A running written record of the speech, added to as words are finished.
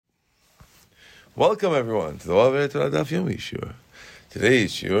Welcome everyone to the Oavei Torah Daf Yomi Shiur.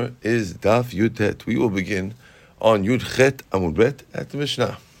 Today's Shiur is Daf Yud Tet. We will begin on Yud Chet Amud Bet at the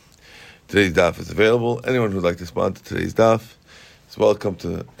Mishnah. Today's Daf is available. Anyone who'd like to respond to today's Daf is welcome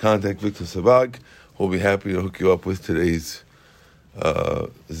to contact Victor Sabag, who will be happy to hook you up with today's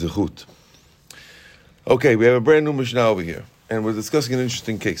Zechut. Okay, we have a brand new Mishnah over here, and we're discussing an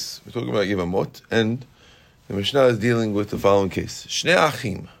interesting case. We're talking about Yevamot, and the Mishnah is dealing with the following case. Shnei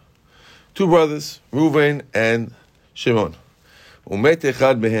Achim, two brothers, Reuven and Shimon. Umet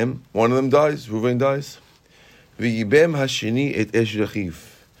echad behem, one of them dies, Reuven dies. V'yibem hashini et esh achiv.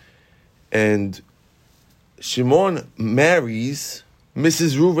 And Shimon marries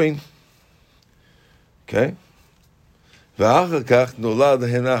Mrs. Reuven. Okay? V'achar kach nolad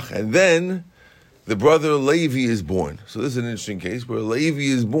henach. And then the brother Levi is born. So this is an interesting case where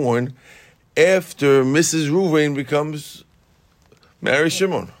Levi is born after Mrs. Reuven marries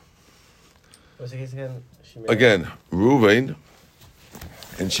Shimon. What's the case again? Again, Reuven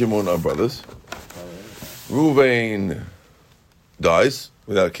and Shimon are brothers. Reuven dies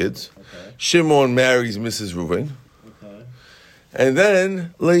without kids. Okay. Shimon marries Mrs. Reuven. Okay. And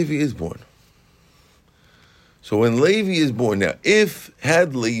then Levi is born. So when Levi is born, now,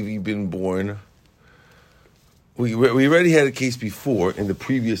 had Levi been born, we already had a case before in the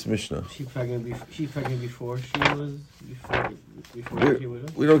previous Mishnah. She pregnant before she was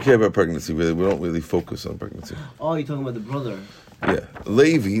We don't care about pregnancy, really. We don't really focus on pregnancy. Oh, you're talking about the brother. Yeah.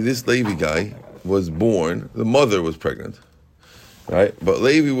 This Levi guy was born, the mother was pregnant, right? But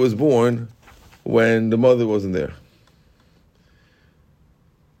Levi was born when the mother wasn't there.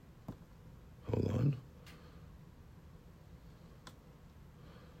 Hold on.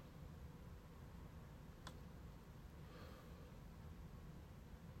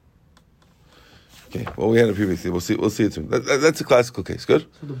 Okay, well, we had it previously. We'll see it soon. That's a classical case. Good?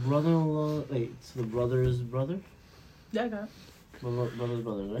 So the brother-in-law, the brother's brother? Yeah, I got it. Brother's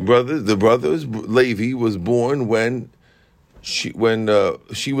brother, right? The brothers, Levi was born when she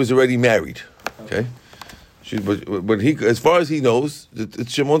was already married. Okay? But he, as far as he knows,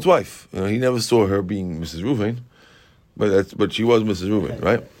 it's Shimon's wife. You know, he never saw her being Mrs. Reuven, but she was Mrs. Reuven,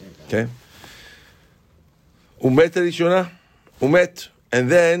 right? Okay? Umet Rishona, and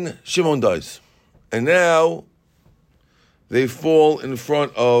then Shimon dies. And now they fall in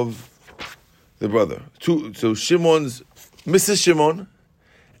front of the brother. So Mrs. Shimon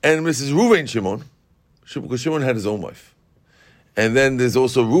and Mrs. Reuven Shimon, because Shimon had his own wife. And then there's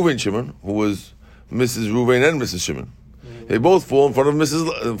also Reuven Shimon, who was Mrs. Reuven and Mrs. Shimon. Mm-hmm. They both fall in front of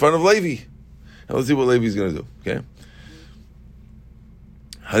Levi. Now let's see what Levi's going to do. Okay.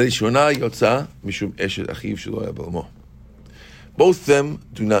 Harishona yotza mishum eshet achiv shelo haya balmo. Both them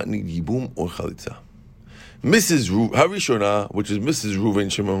do not need yibum or chalitza. Mrs. Harishona, which is Mrs. Reuven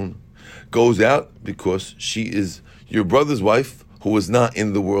Shimon, goes out because she is your brother's wife who was not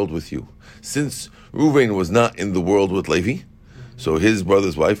in the world with you. Since Reuven was not in the world with Levi, so his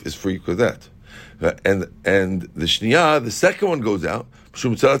brother's wife is free for that. And the Shniya, the second one, goes out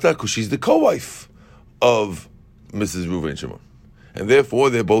because she's the co-wife of Mrs. Reuven Shimon. And therefore,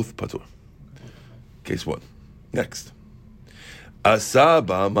 they're both patur. Case one. Next.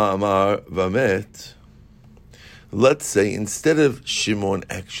 Asaba ma'amar vamet. Let's say instead of Shimon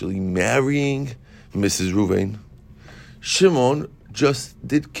actually marrying Mrs. Reuven, Shimon just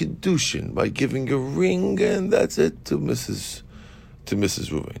did kiddushin by giving a ring, and that's it, to Mrs.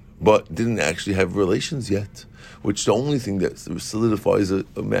 Reuven, but didn't actually have relations yet. Which the only thing that solidifies a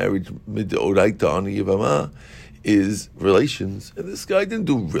marriage mid-oraita on a yevama is relations, and this guy didn't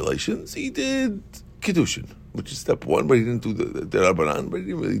do relations; he did kiddushin, which is step one, but he didn't do the Rabbanan, but he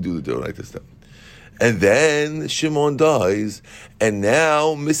didn't really do the Deoraita step. And then Shimon dies, and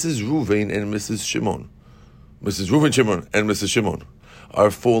now Mrs. Reuven and Mrs. Shimon and Mrs. Shimon are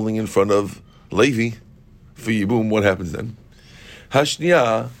falling in front of Levi for Yibum. What happens then?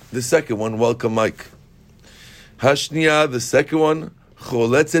 Hashniya, the second one, welcome Mike. Hashniya, the second one,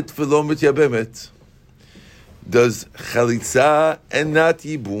 choletzet v'lo mityabemet, does chalitza and not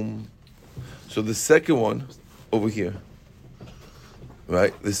Yibum. So the second one over here,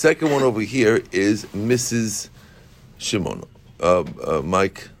 right? The second one over here is Mrs. Shimon.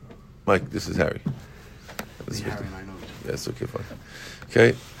 Mike, this is Harry. Harry and I know. Yes, okay, fine.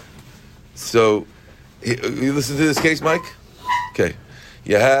 Okay, so you listen to this case, Mike? Okay,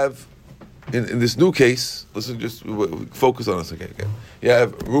 you have, in this new case, listen, just focus on this, okay. You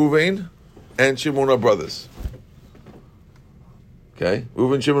have Reuven and Shimon are brothers. Okay,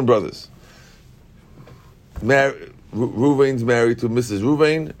 Reuven, Shimon, brothers. Reuven's married to Mrs.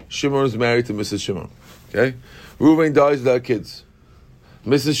 Reuven. Shimon's married to Mrs. Shimon. Okay, Reuven dies without kids.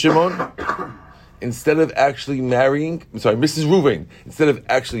 Mrs. Shimon instead of actually marrying, Mrs. Reuven, instead of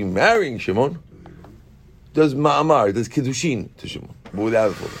actually marrying Shimon, does ma'amar, does kiddushin to Shimon, but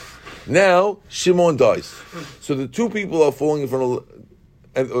without a father. Now Shimon dies, so the two people are falling in front of.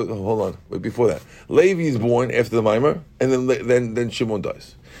 And hold on, wait, before that, Levi is born after the mimer, and then Shimon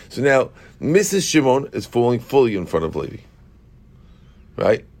dies. So now Mrs. Shimon is falling fully in front of Levi,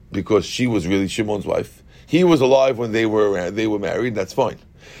 right? Because she was really Shimon's wife. He was alive when they were married. That's fine.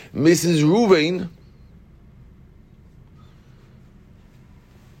 Mrs. Reuven,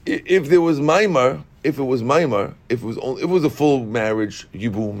 if there was mimer. If it was a full marriage,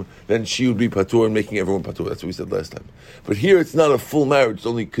 yibum, then she would be patur and making everyone patur. That's what we said last time. But here it's not a full marriage; it's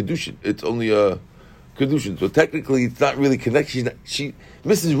only kedushin. It's only a kedushin. So technically, it's not really connected.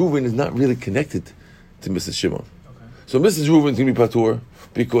 Mrs. Reuven is not really connected to Mrs. Shimon. Okay. So Mrs. Reuven is going to be patur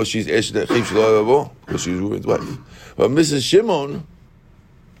because she's because she's Reuven's wife. But Mrs.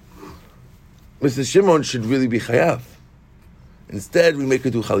 Shimon should really be chayav. Instead, we make her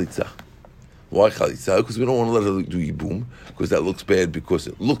do chalitza. Why chalitza? Because we don't want to let her do yibum, because that looks bad, because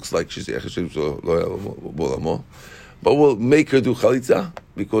it looks like she's but we'll make her do chalitza,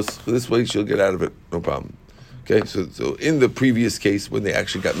 because this way she'll get out of it, no problem. Okay, so in the previous case, when they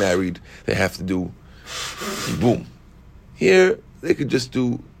actually got married, they have to do yibum. Here, they could just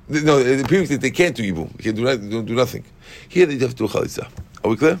do, no, in the previous case, they can't do yibum. They don't do nothing. Here, they have to do chalitza. Are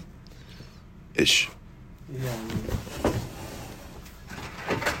we clear? Ish. Yeah.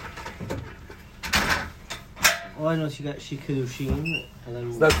 Oh, I know she kiddushin, and then.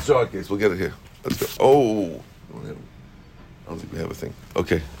 It's not the short case. We'll get it here. Let's go. Oh, I don't think we have a thing.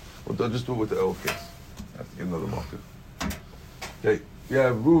 Okay, well, just do it with the L case. I have to get another marker. Okay, yeah,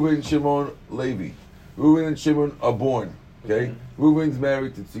 Reuven, Shimon, Levi. Reuven and Shimon are born. Okay, Reuven's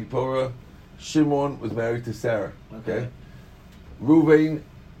married to Tzipporah. Shimon was married to Sarah. Okay, Reuven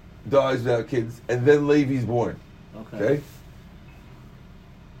dies without kids, and then Levi's born. Okay.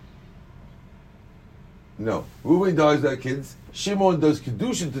 No. Reuven dies without kids. Shimon does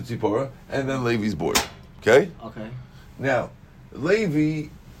kedushin to Tzipporah, and then Levi's born. Okay? Okay. Now, Levi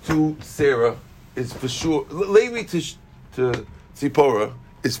to Sarah is for sure. Levi to Tzipporah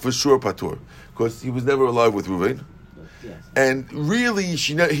is for sure patur, because he was never alive with Reuven. Yes. And really,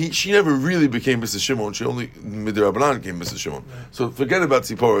 she never really became Mrs. Shimon. She only midrabanan became Mrs. Shimon. Right. So forget about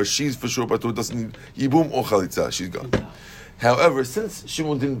Tzipporah. She's for sure patur. Doesn't need yibum or chalitza. She's gone. However, since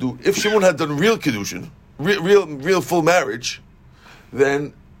Shimon didn't do, if Shimon had done real kiddushin, real full marriage,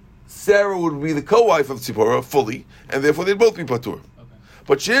 then Sarah would be the co-wife of Tzipporah fully, and therefore they'd both be patur. Okay.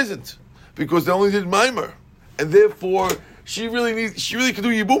 But she isn't, because they only did mimer, and therefore she really could do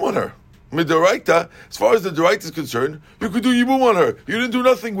yibum on her. Midoraita, as far as the doraita is concerned, you could do yibum on her. You didn't do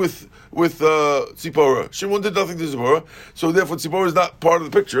nothing with Tzipporah. Shimon did nothing to Tzipporah, so therefore Tzipporah is not part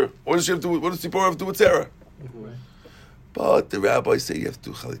of the picture. What does Tzipporah have to do with Sarah? Okay. But the rabbis say you have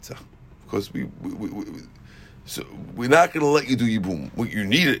to do chalitza, because so we're not going to let you do yibum. You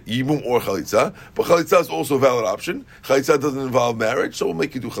need it, yibum or chalitza, but chalitza is also a valid option. Chalitza doesn't involve marriage, so we'll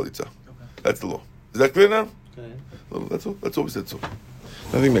make you do chalitza. Okay. That's the law. Is that clear now? Okay. Well, that's all we said. So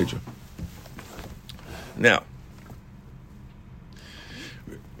nothing major. Now,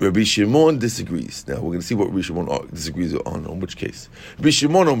 Rabbi Shimon disagrees. Now we're going to see what Rabbi Shimon disagrees on which case. Rabbi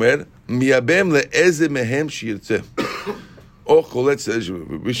Shimon omer miyabem le'eze mehem sheyirtzeh. Oh, Cholet says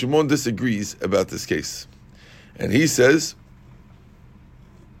Rabbi Shimon disagrees about this case, and he says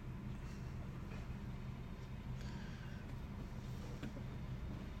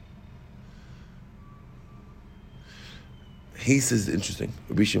interesting.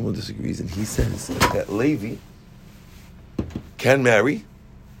 Rabbi Shimon disagrees, and he says that Levi can marry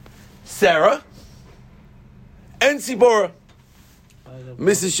Sarah and Tzipporah,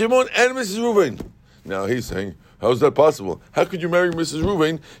 Mrs. Shimon and Mrs. Reuven. Now he's saying, how is that possible? How could you marry Mrs.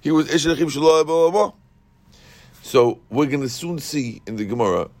 Reuven? He was Eshet Achiv Shelo, blah, blah, blah. So we're going to soon see in the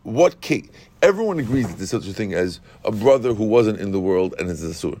Gemara what case. Everyone agrees that there's such a thing as a brother who wasn't in the world and is a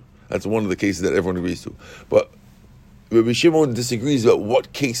Asur. That's one of the cases that everyone agrees to. But Rabbi Shimon disagrees about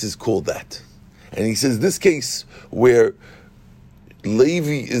what case is called that. And he says this case where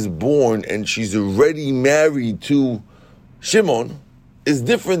Levi is born and she's already married to Shimon is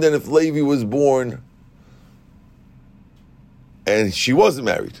different than if Levi was born and she wasn't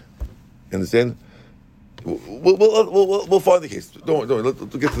married. You understand? We'll find the case. Don't worry.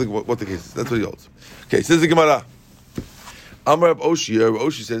 Let's get to what the case is. That's what he holds. Okay, says the Gemara. Amar Rab Oshi. Rab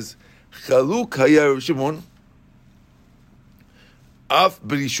Oshi says, Chaluk haya Shimon af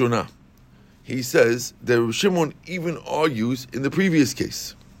b'rishona. He says that Rab Shimon even argues in the previous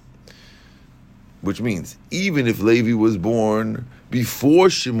case, which means even if Levi was born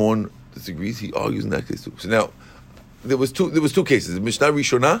before Shimon, disagrees, he argues in that case too. So now, there was two cases: the Mishnah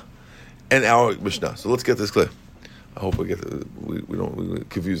Rishonah and our Mishnah. So let's get this clear. I hope we don't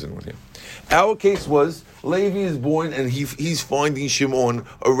confuse anyone here. Our case was Levi is born and he's finding Shimon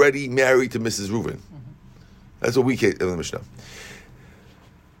already married to Mrs. Reuven. That's what we case in the Mishnah.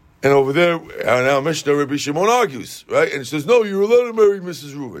 And over there, and our Mishnah, Rabbi Shimon argues, right? And says, no, you're allowed to marry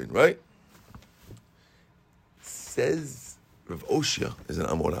Mrs. Reuven, right? Says Rav Oshia is an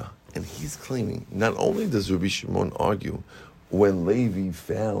Amora, and he's claiming not only does Rabbi Shimon argue when Levi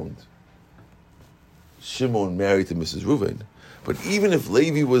found Shimon married to Mrs. Reuven, but even if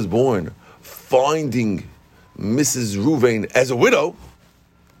Levi was born finding Mrs. Reuven as a widow,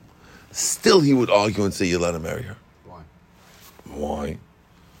 still he would argue and say you're allowed to marry her. Why?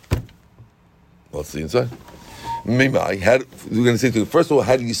 Let's see inside. We're going to say to you, first of all,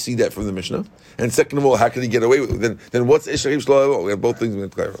 how do you see that from the Mishnah? And second of all, how can he get away with it? Then what's Isharim Shlo? We have both things we're going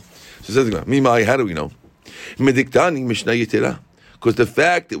to clarify. So says the Gemara, how do we know? Mediktani Mishnah Yetera. Because the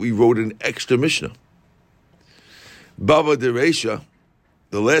fact that we wrote an extra Mishnah, Baba de Reisha,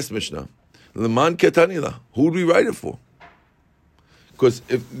 the last Mishnah, Leman Ketanila, who would we write it for? Because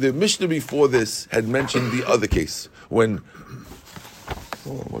if the Mishnah before this had mentioned the other case, when,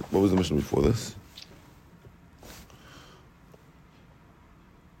 what was the Mishnah before this?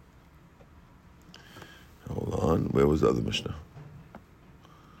 Hold on, where was the other Mishnah?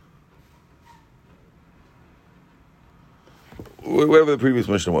 Wherever the previous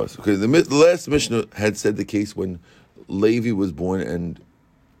Mishnah was. Okay, the last Mishnah had said the case when Levi was born and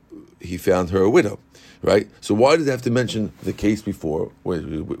he found her a widow, right? So why does it have to mention the case before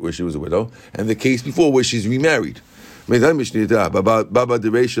where she was a widow and the case before where she's remarried? Why would we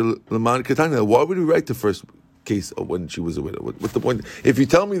write the first case of when she was a widow? What's the point? If you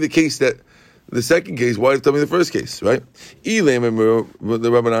tell me the case that the second case, why do you tell me the first case, right? The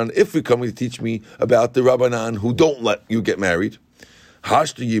Rabbanan, if you're coming to teach me about the Rabbanan who don't let you get married, meaning,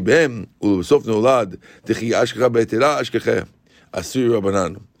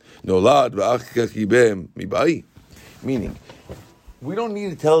 we don't need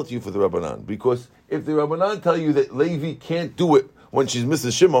to tell it to you for the Rabbanan, because if the Rabbanan tell you that Levi can't do it when she's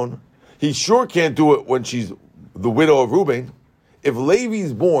Mrs. Shimon, he sure can't do it when she's the widow of Reuben. If Levi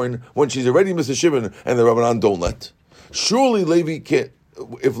is born when she's already Mrs. Shimon and the Rabbanan don't let, surely Levi can't.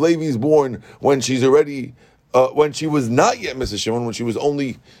 If Levi is born when she's already, when she was not yet Mrs. Shimon, when she was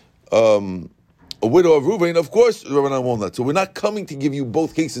only a widow of Reuben, of course the Rabbanan won't let. So we're not coming to give you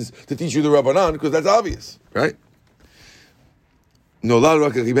both cases to teach you the Rabbanan, because that's obvious, right? No, we need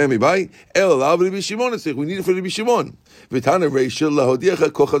it for Rabbi Shimon. We said the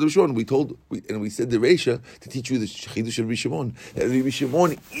Reisha to teach you the Chidush of Rabbi Shimon. That Rabbi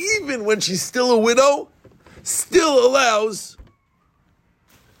Shimon, even when she's still a widow, still allows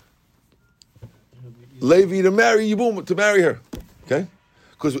Levi to marry Yibum, to marry her. Okay?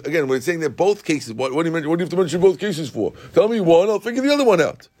 Because again, we're saying that both cases. What do you have to mention both cases for? Tell me one, I'll figure the other one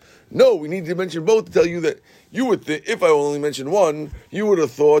out. No, we need to mention both to tell you that you would think, if I only mentioned one, you would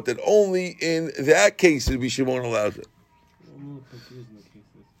have thought that only in that case Rabbi Shimon allows it. I'm a little confused in the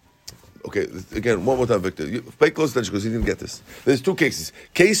cases. Okay, again, one more time, Victor. Pay close attention because you didn't get this. There's two cases.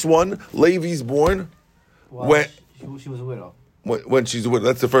 Case one, Levi's born when she was a widow. When she's a widow.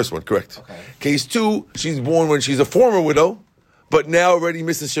 That's the first one, correct. Okay. Case two, she's born when she's a former widow, but now already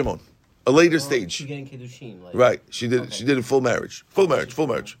Mrs. Shimon. A later stage. She's getting Kiddushin. Right. She did a full marriage. Full marriage.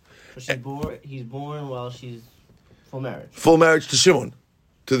 So he's born while she's full marriage. Full marriage to Shimon.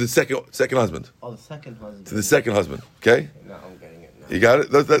 To the second husband. Oh, the second husband. To the second husband. Okay? No, I'm getting it now. You got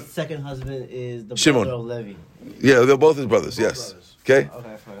it? The second husband is the Shimon. brother of Levi. Yeah, they're both his brothers, yes. Brothers. Okay?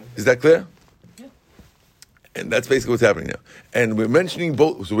 Okay, fine. Is that clear? Yeah. And that's basically what's happening now. And we're mentioning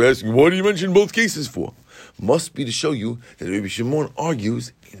both, so we're asking, what do you mention both cases for? Must be to show you that Rabbi Shimon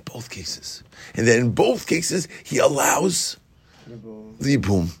argues in both cases. And that in both cases, he allows the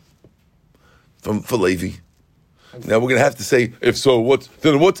Yibum for Levi. Now we're going to have to say, if so, what's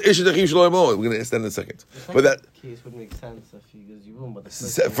Isha Dechiv Shlo? We're going to ask that in a second. But that case would make sense if he gives Yibum, but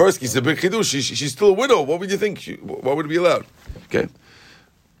the first case is a big chidush. She's still a widow. What would you think? What would it be allowed? Okay.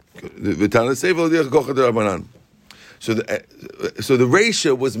 So the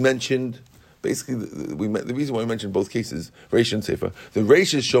Reisha was mentioned. Basically, the reason why I mentioned both cases, Reisha and Sefer, the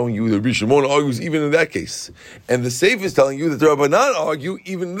Reisha is showing you that Rabbi Shimon argues even in that case, and the Sefer is telling you that the Rabbanan argue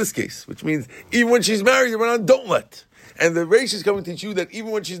even in this case, which means even when she's married, the Rabbanan don't let, and the Reisha is coming to teach you that even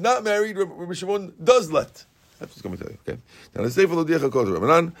when she's not married, Rabbi Shimon does let. That's what's coming to tell you. Okay. Now the Sefer lo diach kol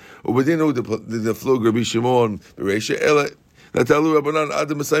Rabbanan ubedinu the flog Rabbi Shimon the Reisha ela Really,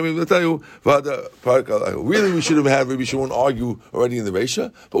 we should have had Rabbi Shimon argue already in the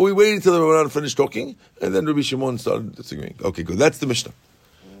Reisha, but we waited till the Rabbanan finished talking, and then Rabbi Shimon started disagreeing. Okay, good. That's the Mishnah.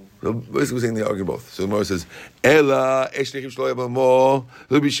 So basically, we're saying they argue both. So the Gemara says, "Ela Rabbi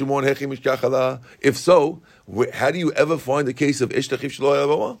Shimon hechim mishkachala." If so, how do you ever find the case of Ishtachif Shlo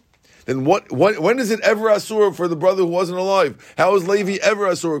Yabama? Then when is it ever asur for the brother who wasn't alive? How is Levi ever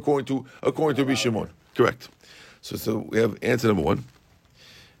asur according to Rabbi Shimon? Correct. So we have answer number one.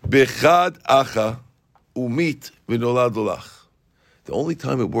 Bechad acha umit v'nolad olach. The only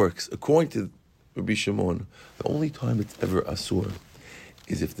time it works, according to Rabbi Shimon, the only time it's ever asur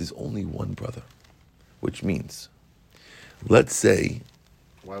is if there's only one brother. Which means, let's say...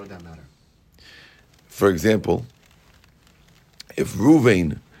 Why would that matter? For example, if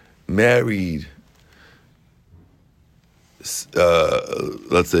Ruvain married,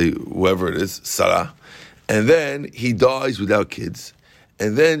 let's say whoever it is, Sarah, and then he dies without kids,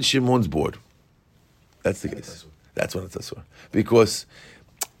 and then Shimon's bored. That's the case. That's when it's asur. Because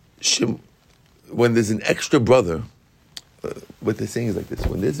when there's an extra brother, what they're saying is like this: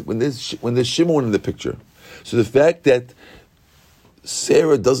 when there's Shimon in the picture, so the fact that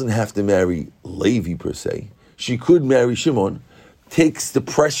Sarah doesn't have to marry Levi per se, she could marry Shimon, takes the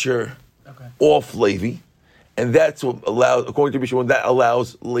pressure off Levi, and that's what allows, according to Rabbi Shimon, that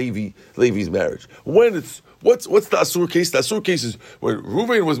allows Levi's marriage. When it's what's the asur case? The asur case is when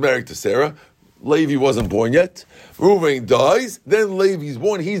Reuven was married to Sarah, Levi wasn't born yet. Reuven dies, then Levi's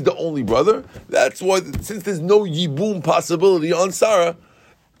born. He's the only brother. That's why, since there's no yibum possibility on Sarah,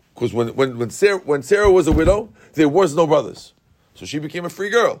 because when Sarah was a widow, there was no brothers, so she became a free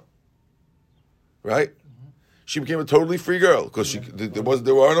girl, right? Mm-hmm. She became a totally free girl because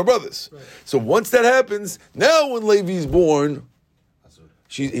there were no brothers. Right. So once that happens, now when Levi's born,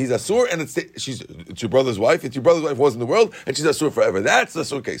 he's asur, and it's your brother's wife. It's your brother's wife was in the world, and she's asur forever. That's the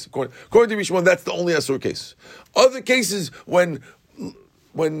asur case. According to Mishmon, that's the only asur case. Other cases, when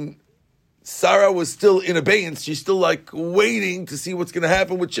Sarah was still in abeyance, she's still like waiting to see what's going to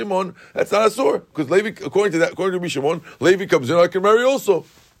happen with Shimon. That's not asur, because Levi, according to Mishmon, Levi comes in, I can marry also.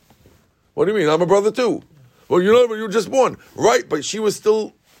 What do you mean? I'm a brother too. Well, you were just born, right? But she was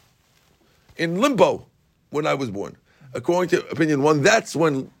still in limbo when I was born. According to opinion one, that's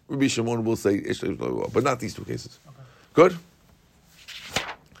when Rabbi Shimon will say Ishtar, but not these two cases. Okay. Good?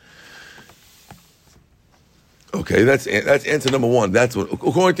 Okay, that's answer number one. That's what,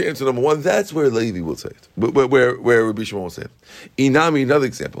 according to answer number one, that's where Levi will say it. Where Rabbi Shimon will say it. Inami, another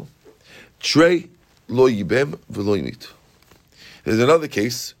example. Trey lo yibem v'lo yimit. There's another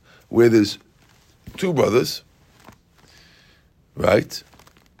case where there's two brothers, right?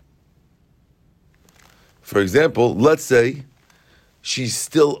 For example, let's say she's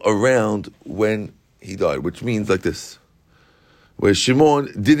still around when he died, which means like this, where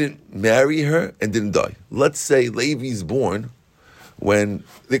Shimon didn't marry her and didn't die. Let's say Levi's born when,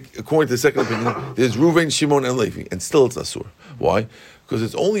 according to the second opinion, there's Reuven, Shimon, and Levi, and still it's asur. Why? Because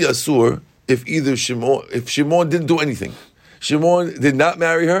it's only asur if Shimon didn't do anything. Shimon did not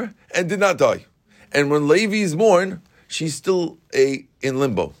marry her and did not die. And when Levi's born, she's still in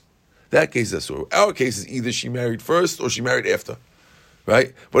limbo. That case is asur. Our case is either she married first or she married after,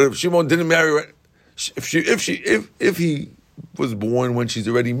 right? But if Shimon didn't marry her, if he was born when she's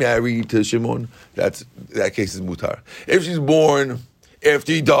already married to Shimon, that case is mutar. If she's born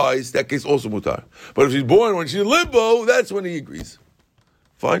after he dies, that case also mutar. But if she's born when she's in limbo, that's when he agrees.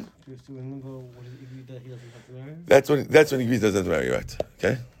 Fine. That's when he agrees doesn't marry, right?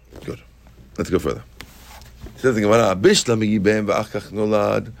 Okay, good. Let's go further.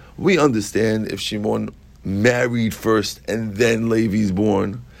 We understand if Shimon married first and then Levi's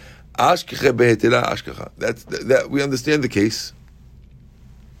born. That we understand the case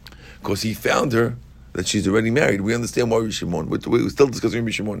because he found her that she's already married. We understand why Shimon. We're still discussing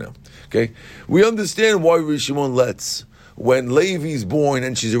Shimon now. Okay, we understand why Shimon lets when Levi's born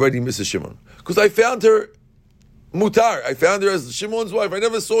and she's already Mrs. Shimon, because I found her mutar. I found her as Shimon's wife. I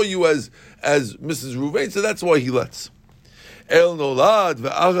never saw you as Mrs. Ruvain, so that's why he lets. El nolad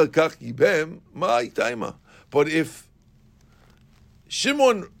ve'achar kach yibem ma'ay taima. But if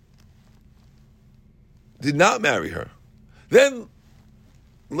Shimon did not marry her, then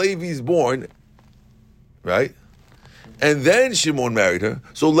Levi's born, right? And then Shimon married her.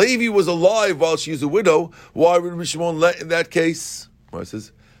 So Levi was alive while she's a widow. Why would Shimon let in that case? Well, it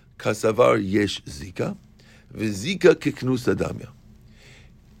says, Kasavar yesh zika. V'zika kiknus adamya.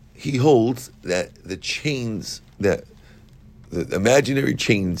 He holds that the chains, that the imaginary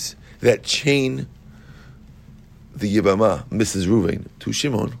chains that chain the Yibama, Mrs. Ruvain, to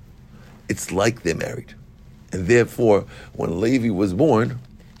Shimon, it's like they're married. And therefore, when Levi was born,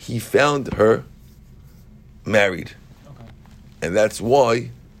 he found her married. Okay. And that's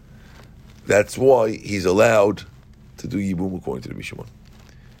why he's allowed to do Yibum according to the Shimon.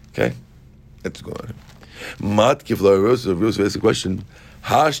 Okay? Let's go on. Mat Kifla Rosa asks a question.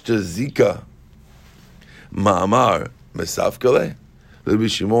 Hashta Zika Ma'amar Mesafkale? Rabbi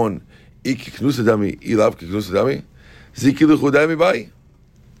Shimon, Ik Knusadami, Ilav Knusadami? Ziki Luchudami Bai?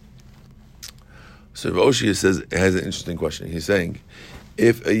 So Rav Oshia says, it has an interesting question. He's saying,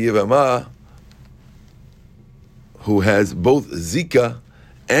 if a Yivama who has both Zika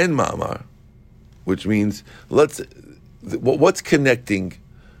and Ma'amar, which means, what's connecting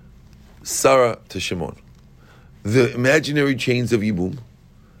Sarah to Shimon? The imaginary chains of Yibum,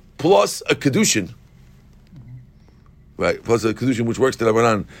 plus a Kedushin, right? Plus a Kedushin which works to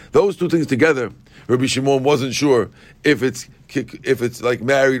Rabbanan. Those two things together, Rabbi Shimon wasn't sure if it's like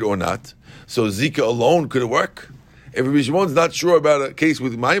married or not. So Zika alone could it work? If Rabbi Shimon's not sure about a case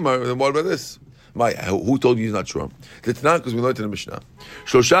with Maimar, then what about this? Who told you he's not sure? It's not because we learned in the Mishnah.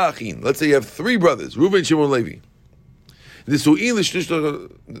 Shlosha Achin. Let's say you have three brothers, Reuven, Shimon, Levi.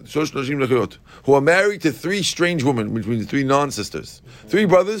 Who are married to three strange women, which means three non-sisters. Three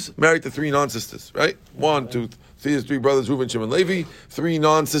brothers married to three non-sisters, right? 1, 2, 3 is three brothers, Reuven, Shimon, Levi. Three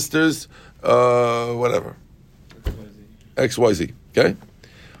non-sisters, whatever. XYZ. Okay?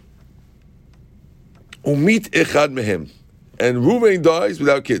 Umit echad mehem. And Reuven dies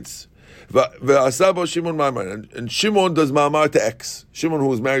without kids. Shimon Ma'amar. And Shimon does Ma'amar to X. Shimon,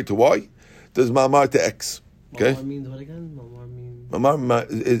 who is married to Y, does Ma'amar to X. Okay? Ma'amar means what again? Ma'amar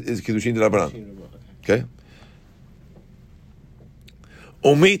is Kiddushin de Rabbanan. Okay?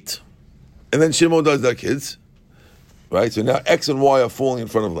 Omit. And then Shimon does their kids. Right? So now X and Y are falling in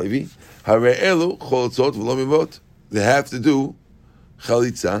front of Levi. Hare'elu cholotzot v'lo mivot. They have to do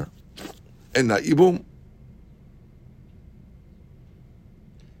chalitza and not yibum.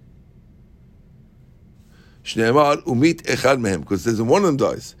 Shneimar umit echad mehem, because there's one of them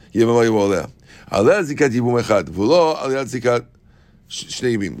dies. Yevama yivoleh. Aleh zikat yibum echad. V'lo aleh zikat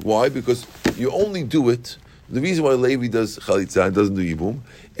shnei yibim. Why? Because you only do it. The reason why Levi does chalitza and doesn't do yibum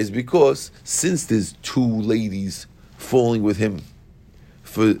is because since there's two ladies falling with him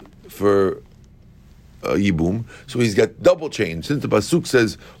for yibum, so he's got double change. Since the pasuk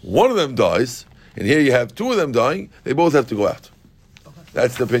says one of them dies, and here you have two of them dying, they both have to go out. Okay.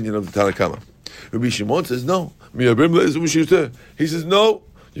 That's the opinion of the Tanakama. Rabbi Shimon says no. He says no.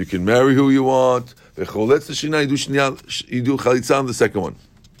 You can marry who you want. You do chalitza on the second one.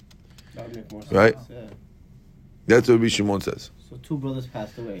 That would make more sense. Right? Yeah. That's what Rabbi Shimon says. So two brothers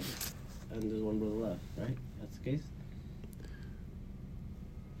passed away, and there's one brother left, right? That's the case?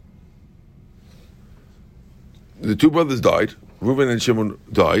 The two brothers died. Reuven and Shimon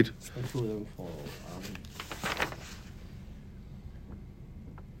died. And two of them fall.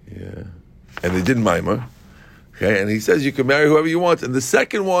 Yeah. And they did Maimar. Okay, and he says you can marry whoever you want. And the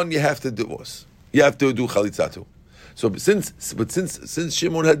second one you have to divorce. You have to do chalitza too. So since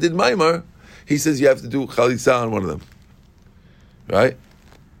Shimon did Maimar, he says you have to do chalitza on one of them. Right?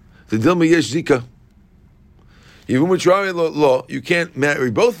 The Dilma Yesh Zika. Even with law, you can't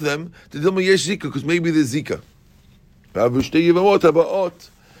marry both of them. The Dilma Yesh Zika, because maybe there's Zika.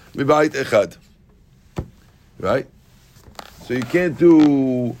 Right? So you can't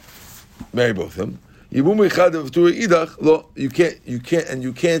marry both of them. You can't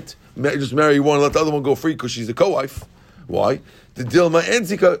just marry one and let the other one go free because she's a co-wife. Why? The Dilma and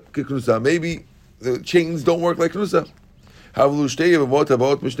Zika knusa. Maybe the chains don't work like knusa.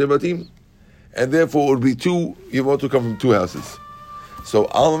 And therefore it would be two yevamot to come from two houses. So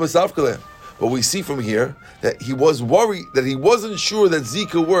Alma Masafkaleh. But we see from here that he was worried, that he wasn't sure that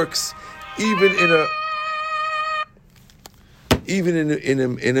Zika works even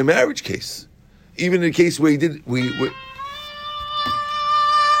in a marriage case. Even in a case where he did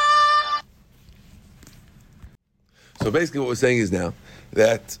So basically what we're saying is now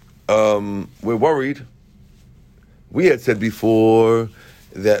that we're worried. We had said before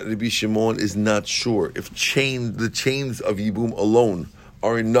that Rabbi Shimon is not sure if the chains of Yibum alone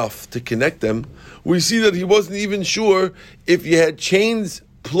are enough to connect them. We see that he wasn't even sure if you had chains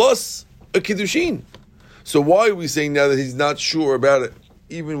plus a Kiddushin. So why are we saying now that he's not sure about it,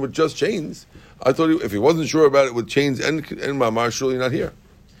 even with just chains? I thought if he wasn't sure about it with chains and Mamar, surely not here.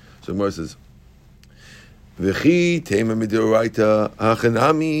 So Gemara says, V'chi tema midoraita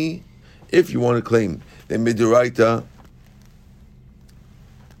hachanami. If you want to claim that midoraita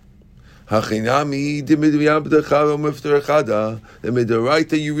hachanami de midoraita mifter echada, the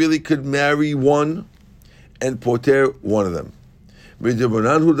midoraita you really could marry one and poter one of them.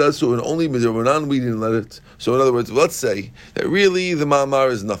 Midrabanan who does so, and only Midrabanan we didn't let it. So in other words, let's say that really the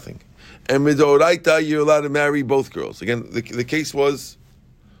ma'amar is nothing. And Midoraita, you're allowed to marry both girls. Again, the case was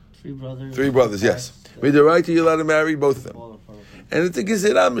 3 brothers. 3 brothers, yes. Midoraita, you're allowed to marry both of them. And it's a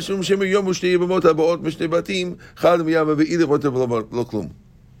gezerah, mishum shemer yom ushnei yevamot habaot mishnei batim chad miyama ve'idach v'otav lo klum.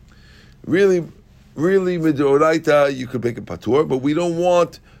 Really, Midoraita, you could make a patur, but we don't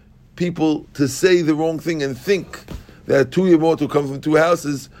want people to say the wrong thing and think that 2 yevamot who come from 2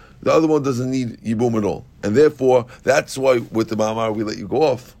 houses, the other one doesn't need yibum at all. And therefore, that's why with the ma'amar we let you go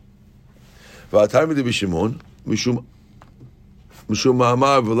off. V'atayim de b'shimon, mishum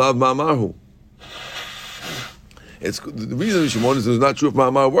ma'amar v'lav ma'amarhu. It's the reason Rishimon is not true if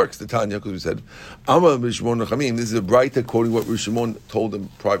Ma'amar works. The Tanya, because we said, Amar Rishimon Hachamim. This is a brighter quoting what Rishimon told them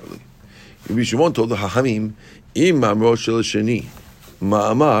privately. Rishimon told the Hachamim, Im Ma'amar Shel Sheni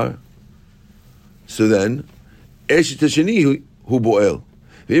Ma'amar. So then, Eshit Sheni Hu Boel.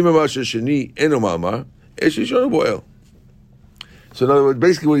 Im Ma'amar Shel Sheni Eno Ma'amar. Eshit Shoni Boel. So in other words,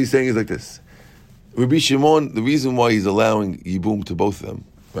 basically what he's saying is like this: Rabbi Shimon, the reason why he's allowing Yibum to both of them,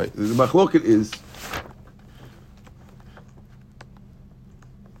 right? The machloket is.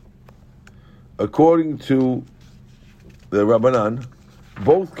 According to the Rabbanan,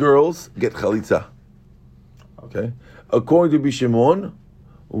 both girls get chalitza. Okay. According to Bishimon,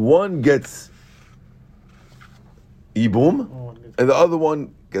 one gets ibum, and the other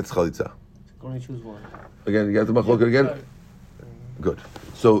one gets chalitza. Only choose one. Again, you got the machloket again. Good.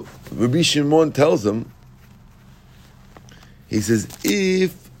 So Rabbi Shimon tells them. He says,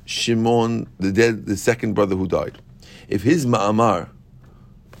 if Shimon, the second brother who died, if his ma'amar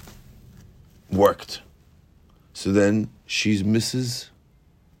worked, so then she's Mrs.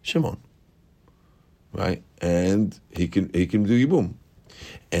 Shimon, right? And he can do yibum.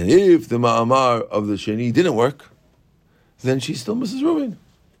 And if the ma'amar of the sheni didn't work, then she's still Mrs. Reuben.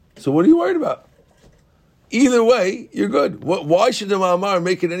 So what are you worried about? Either way, you're good. Why should the ma'amar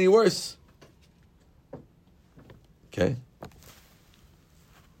make it any worse? Okay.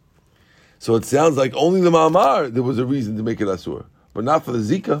 So it sounds like only the ma'amar there was a reason to make it asur, but not for the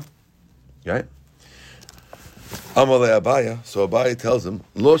zika. Right? Amalei Abaya. So Abaya tells him,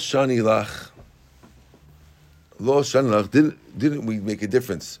 Lo shani lach. Didn't we make a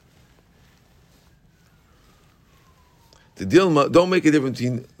difference? The Dilma, don't make a difference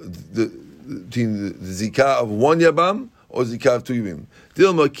between the zikah of 1 yabam or zikah of 2 yabim.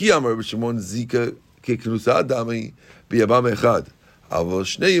 Dilma ki amar b'shimon zika keknusa adami b'yabam echad. Avol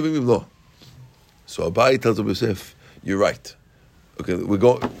shnei yabim lo. So Abaya tells Rabbi Yosef, you're right. Okay,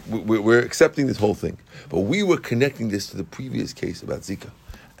 we're accepting this whole thing, but we were connecting this to the previous case about Zika,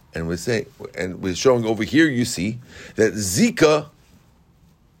 and we're showing over here. You see that Zika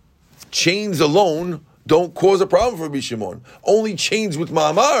chains alone don't cause a problem for Rabbi Shimon. Only chains with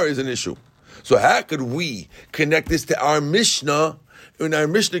Ma'amar is an issue. So how could we connect this to our Mishnah? In our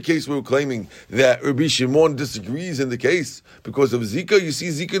Mishnah case, we were claiming that Rabbi Shimon disagrees in the case because of Zika. You see,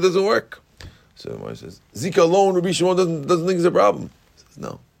 Zika doesn't work. So Moshe says, Zika alone, Rabbi Shimon doesn't think it's a problem. He says,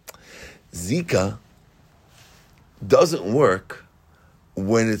 no. Zika doesn't work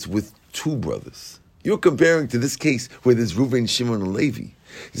when it's with 2 brothers. You're comparing to this case where there's Reuven, Shimon, and Levi.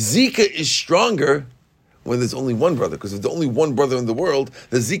 Zika is stronger when there's only 1 brother, because if there's only 1 brother in the world,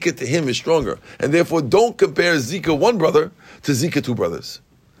 the Zika to him is stronger. And therefore, don't compare Zika 1 brother to Zika 2 brothers.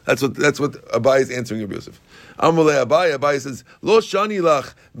 That's what Abai is answering Rabbi Yosef. Amalei Abai says, Lo shani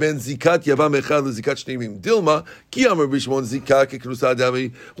lach ben zikat yavam echad lezikat shnei Dilma ki amar b'shimon zika keknusa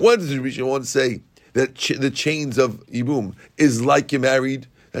adami. When does Rabbi Shimon say that the chains of yibum is like you're married?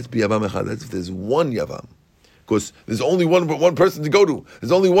 That's b'yavam echad. That's if there's 1 yavam. Because there's only one person to go to.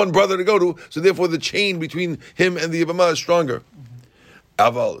 There's only 1 brother to go to. So therefore the chain between him and the yavama is stronger.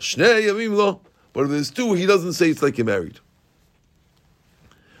 Aval shnei yavim lo. But if there's 2, he doesn't say it's like you're married.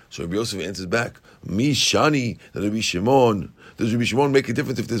 So Rabbi Yosef answers back, Mi shani, Rabbi Shimon. Does Rabbi Shimon make a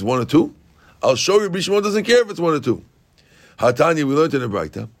difference if there's 1 or 2? I'll show you Rabbi Shimon doesn't care if it's 1 or 2. Hatanya, we learned in the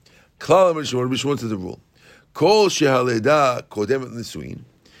Braita. Klal Rabbi Shimon says the rule. Kol shehaleda kodemet nisuin.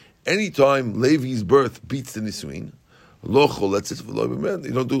 Anytime Levi's birth beats the nisuin, lo choletzet v'lo b'men.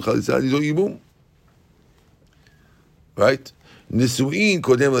 You don't do chalitza, you don't yibum. Right? Nisuin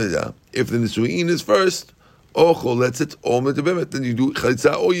kodem leda. If the nisuin is first, o choletzet o metabemet, then you do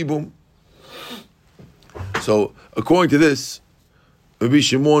chalitza or yibum. So, according to this, Rabbi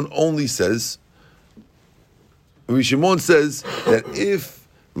Shimon says that if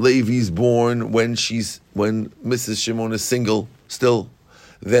Levi's born when Mrs. Shimon is single still,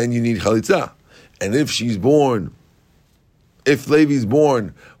 then you need chalitza. And if Levi's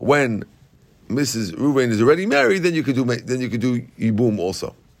born when Mrs. Ruvain is already married, then you could do Yibum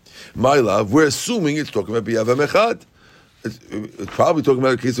also. My love, we're assuming it's talking about Biyavam Echad. It's probably talking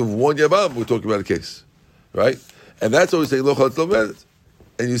about a case of one Yavam. We're talking about a case, right? And that's what we say Lo Chalitza Lo Mevet.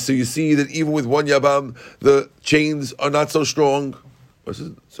 And you see that even with one Yavam, the chains are not so strong.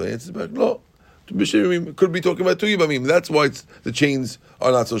 So he answers back, no. Could be talking about two Yibamim. That's why the chains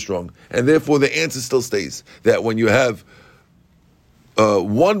are not so strong. And therefore the answer still stays that when you have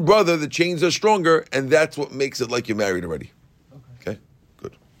one brother, the chains are stronger, and that's what makes it like you're married already. Okay?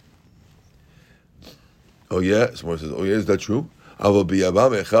 Good. Oh yeah? Someone says, oh yeah, is that true? Aval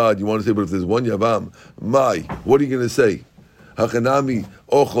biyavam echad. You want to say, but if there's one yavam, what are you going to say? Hachanami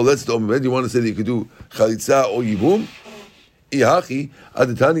or choletz omed. You want to say that you could do chalitza or yibum? Ihachi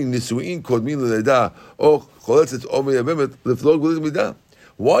adatani nisuin kodmin leleda or choletz omed yabemet leflog v'lizmidah.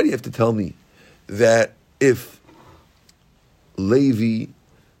 Why do you have to tell me that if Levi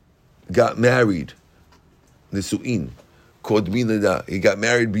got married, nisuin kodmin leleda, he got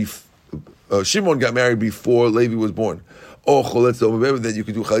married Shimon got married before Levi was born. Oh, choletz omed yabemet, that you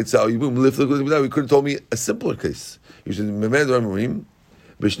could do chalitza or yibum leflog v'lizmidah. We could have told me a simpler case. You should remember with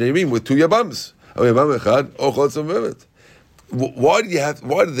two yabams. Why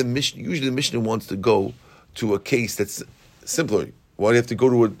do the Mishnah? Usually the Mishnah wants to go to a case that's simpler. Why do you have to go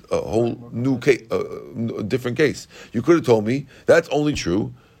to a whole new case, a different case? You could have told me that's only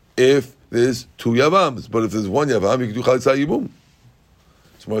true if there's two yavams, but if there's one yavam, you can do chalitza yibum.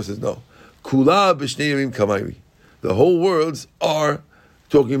 Somebody says no. Kula b'shnei yamim kamayri. The whole worlds are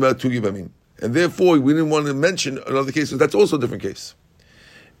talking about two yavamim. And therefore, we didn't want to mention another case, because that's also a different case.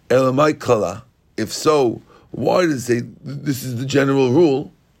 Elamai kala. If so, why does it say this is the general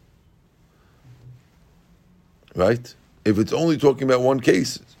rule? Right? If it's only talking about one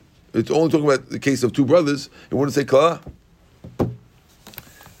case, it's only talking about the case of two brothers, it wouldn't say kala.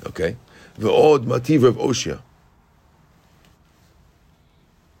 Okay. The odd mativ of Oshia.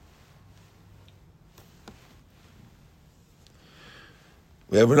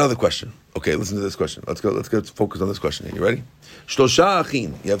 We have another question. Okay, listen to this question. Let's get focused on this question here. You ready? Shlosha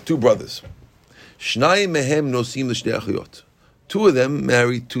achin. You have two brothers. Shnai mehem nosim l'shnei achiyot. Two of them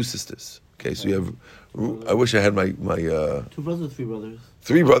married two sisters. Okay, so you have. I wish I had my 2 brothers or 3 brothers?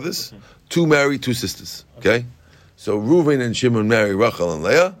 3 brothers. Okay. 2 married 2 sisters. Okay, so Reuven and Shimon marry Rachel and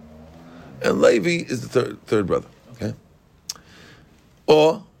Leah, and Levi is the third brother. Okay,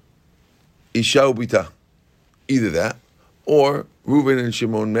 or Isha ubita, either that, or Reuven and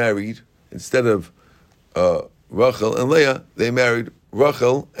Shimon married, instead of Rachel and Leah, they married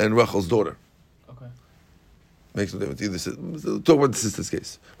Rachel and Rachel's daughter. Okay. Makes no difference. Either talk about the sister's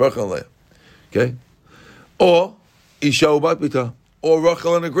case. Rachel and Leah. Okay? Or Isha ubat bita, or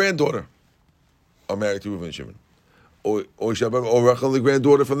Rachel and a granddaughter are married to Reuven and Shimon. Or Isha or Rachel and the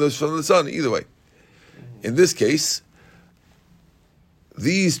granddaughter from the son. Either way. In this case,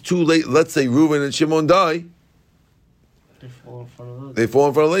 these two let's say Reuven and Shimon die, they fall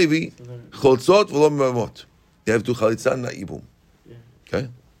in front of Levi. Cholzot v'lo memamot. You have to chalitza, not yibum. Okay?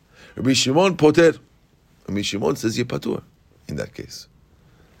 Rabbi Shimon poter. Rabbi Shimon says you're patur in that case.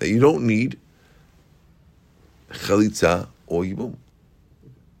 That you don't need chalitza or yibum.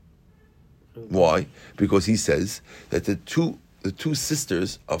 Why? Because he says that the two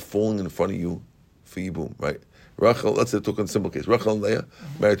sisters are falling in front of you for yibum, right? Rachel, let's say talk on a simple case. Rachel and Leah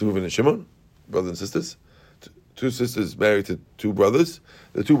married to Reuven and Shimon, brothers and sisters. 2 sisters married to 2 brothers.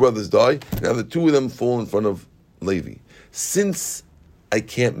 The 2 brothers die. Now the 2 of them fall in front of Levi. Since I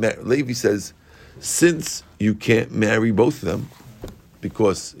can't marry, Levi says, since you can't marry both of them,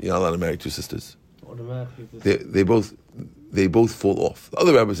 because you're not allowed to marry 2 sisters, they both fall off. The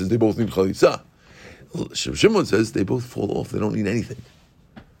other rabbi says they both need chalitza. Shimon says they both fall off. They don't need anything.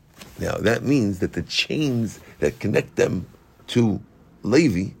 Now that means that the chains that connect them to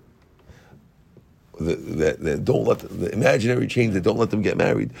Levi, that don't let the imaginary chains that don't let them get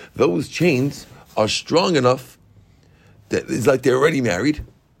married, those chains are strong enough that it's like they're already married,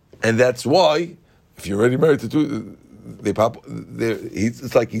 and that's why if you're already married to 2, they pop.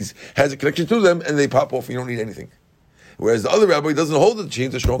 It's like he has a connection to them, and they pop off. And you don't need anything. Whereas the other rabbi doesn't hold that the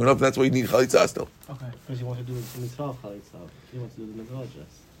chains are strong enough, and that's why you need chalitza still. Okay, because you want to do the mitzvah of chalitza. You want to do the mitzvah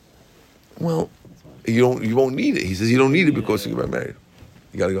just. Well, you won't need it. He says you don't need it because you got married.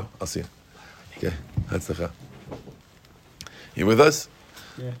 You gotta go. I'll see you. Okay, Hatzlacha. You with us?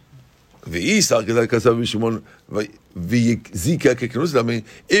 Yeah. I mean,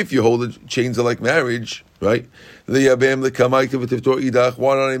 if you hold the chains are like marriage, right? Why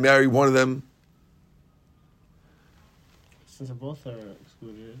don't I marry one of them? Since both are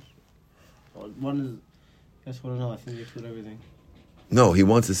excluded. One is, I just want to know, I think they exclude everything. No, he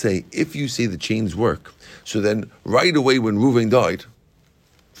wants to say, if you say the chains work, so then right away when Reuven died,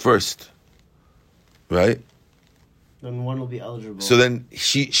 first, right? Then one will be eligible. So then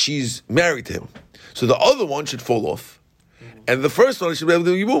she's married to him. So the other one should fall off. And the first one should be able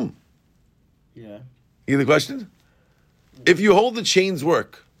to do Yibum. Yeah. You get the question? If you hold the chains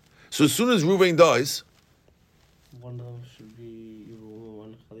work, so as soon as Reuven dies, One of them should be Yibum,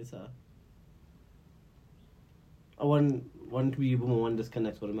 one Chalitza. Oh, one could be Yibum and one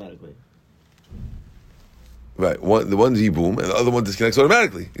disconnects automatically. right, the one's Yibum and the other one disconnects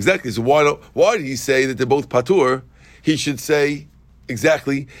automatically. Exactly. So why did he say that they're both Patur? He should say,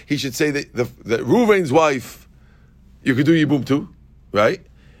 exactly, he should say that Reuven's wife, you could do Yibum too, right?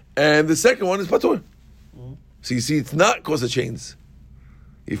 And the second one is Patur. Mm-hmm. So you see, it's not cause of chains.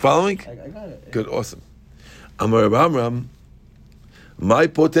 You following? I got it. Good, awesome. Amar Reb Amram, my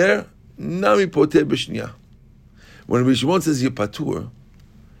poter, nami poter b'shniya. When Rabbi Shimon says you're patur,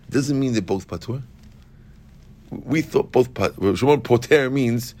 it doesn't mean they're both patur. We thought both Rabbi Shimon poter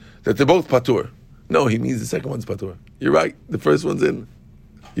means that they're both patur. No, he means the second one's patur. You're right. The first one's in.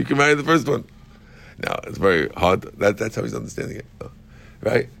 You can marry the first one. Now it's very hard. That's how he's understanding it,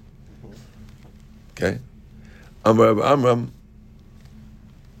 right? Okay. Amar Reb Amram,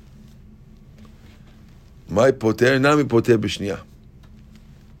 my poter, nami poter b'shniya.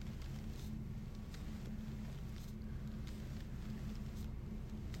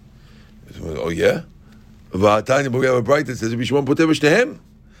 Oh yeah? V'atanya, but we have a bright that says Rabbi Shimon poter b'shnehem.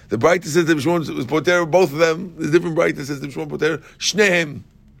 The bright that says Rabbi Shimon was poter both of them. There's a different bright that says Rabbi Shimon poter shnehem,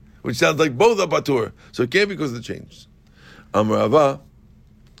 which sounds like both are patur. So it can't be because of the change. Amar Rava,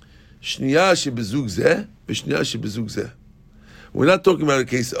 shniya shebezug zeh, v'shniya shebezug zeh. We're not talking about a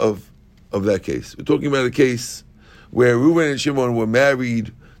case of that case. We're talking about a case where Reuven and Shimon were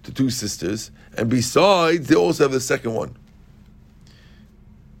married to two sisters, and besides, they also have the second one.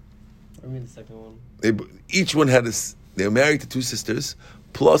 I mean the second one. Each one had they were married to two sisters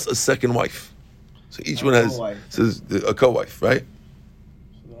plus a second wife. So each one has a co-wife, right?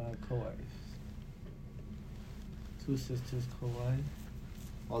 So they have co-wives. Two sisters, co-wife.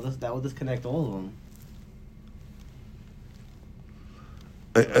 Well, that would disconnect all of them.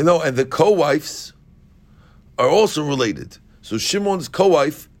 I know, and the co-wives are also related. So Shimon's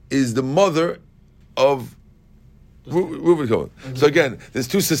co-wife is the mother of Reuven Cohen. Mm-hmm. So again, there's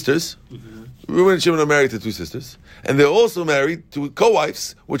two sisters. Mm-hmm. Reuven and Shimon are married to two sisters, and they're also married to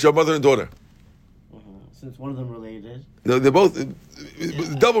co-wives, which are mother and daughter. Mm-hmm. Since one of them related. No, they're both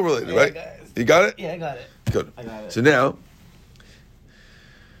double related, right? You got it? Yeah, I got it. Good. I got it. So now,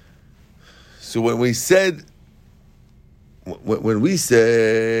 when we said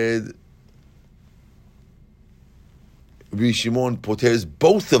Rabbi Shimon poters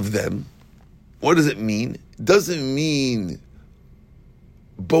both of them, what does it mean? It doesn't mean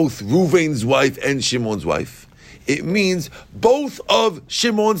both Reuven's wife and Shimon's wife. It means both of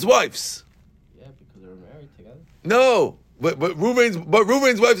Shimon's wives. Yeah, because they were married together. No, but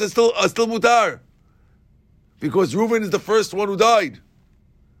Reuven's wives are still mutar, because Reuven is the first one who died.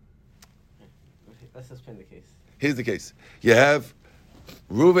 Let's explain the case. Here's the case: you have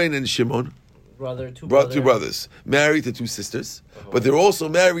Reuven and Shimon, two brothers, married to two sisters, but they're also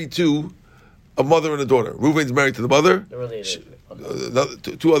married to a mother and a daughter. Reuven's married to the mother. They're related.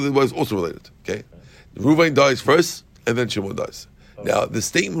 Two other wives also related. Okay, Reuven dies first, and then Shimon dies. Okay. Now the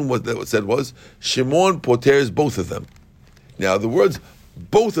statement that said was Shimon poters both of them. Now the words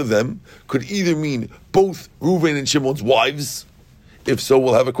both of them could either mean both Reuven and Shimon's wives. If so,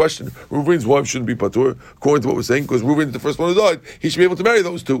 we'll have a question. Reuven's wife shouldn't be patur, according to what we're saying, because Reuven is the first one who died. He should be able to marry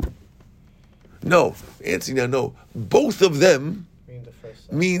those two. No, answering now, no. Both of them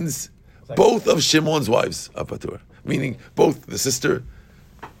means both of Shimon's wives are patur, meaning both the sister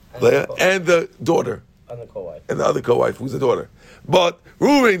Leah and the daughter and the co-wife and the other co-wife who's the daughter. But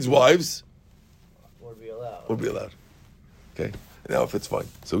Reuven's wives would be allowed. Okay, now if it's fine.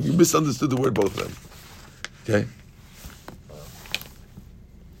 So you misunderstood the word both of them. Okay.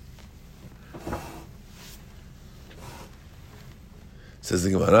 Says the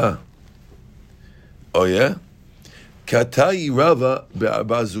Gemara. Oh yeah? Katai Rava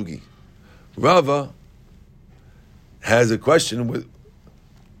be'arba zugi. Rava has a question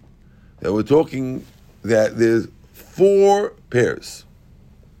that we're talking that there's 4 pairs.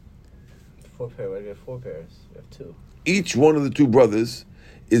 4 pairs. Why do you have 4 pairs? You have 2. Each one of the 2 brothers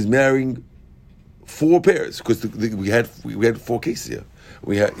is marrying 4 pairs because we had 4 cases here.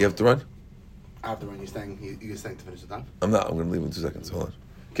 You have to run. I have to run. You're staying to finish it up? I'm not. I'm going to leave in 2 seconds. Hold on.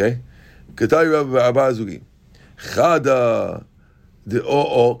 Okay? Katai Rava be'arba zugi. Chada de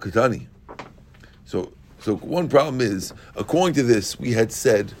o katani. So So one problem is, according to this, we had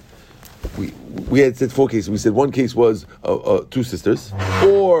said 4 cases. We said one case was 2 sisters,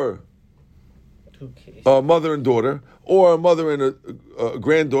 or 2 cases. a mother and daughter, or a mother and a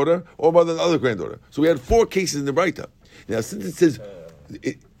granddaughter, or a mother and other granddaughter. So we had 4 cases in the Braita. Now, since it says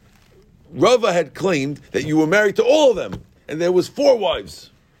Rava had claimed that you were married to all of them, and there was 4 wives,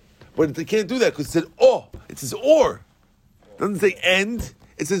 but they can't do that because it said oh. It says or. It doesn't say and.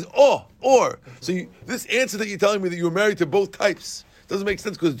 It says oh, or. So this answer that you're telling me that you were married to both types doesn't make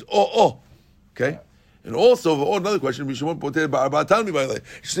sense because it's oh. Okay? And also, another question, why does it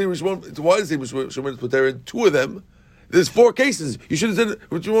say Rishmon Poter in 2 of them? There's 4 cases. You should have said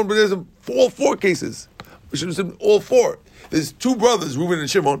Rishmon Poter in all 4 cases. We should have said all 4. There's 2 brothers, Reuben and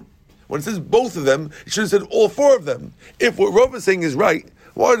Shimon. When it says both of them, it should have said all 4 of them. If what Rav is saying is right,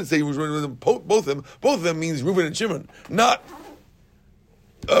 why did it say both of them? Both of them means Reuben and Shimon, not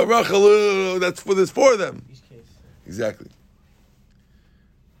Rachel. There's 4 of them. Each case. Exactly.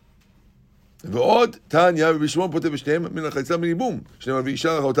 ועוד תניא רבי שמעון פוטר בשניהם מן החליצה מייבום, שנאמר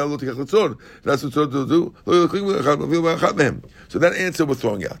ואישה אותה לא תיקח לצאן, ועשו צאן דודו, לא ילכו אחד מביא באחת מהם. So that answer we're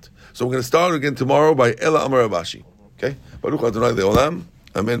throwing out. So we're going to start again tomorrow by Ela Amar Abashi. Okay? Baruch Adonai Le'olam.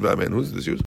 Amen v'amen. Who's this?